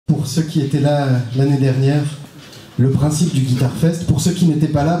pour ceux qui étaient là l'année dernière, le principe du Guitar Fest. Pour ceux qui n'étaient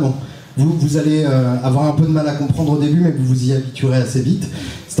pas là, bon, vous allez avoir un peu de mal à comprendre au début, mais vous vous y habituerez assez vite.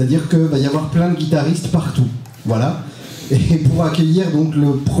 C'est-à-dire qu'il va y avoir plein de guitaristes partout. Voilà. Et pour accueillir donc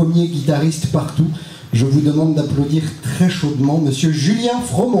le premier guitariste partout, je vous demande d'applaudir très chaudement Monsieur Julien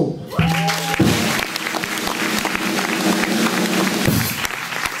Fromont.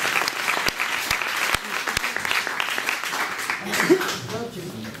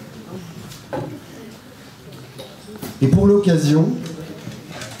 Et pour l'occasion,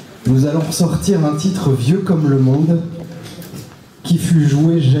 nous allons ressortir un titre vieux comme le monde qui fut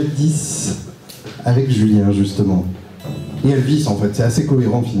joué jadis avec Julien, justement. Et Elvis, en fait, c'est assez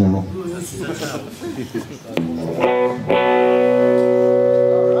cohérent finalement.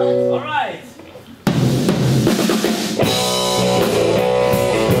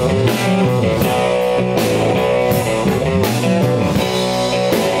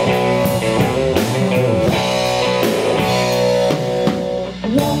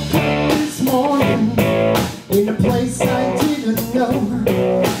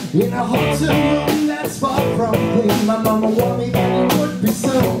 In a hotel room that's far from clean, my mama warned me that it would be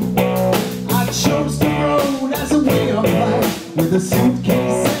so. I chose the road as a way of life, with a suit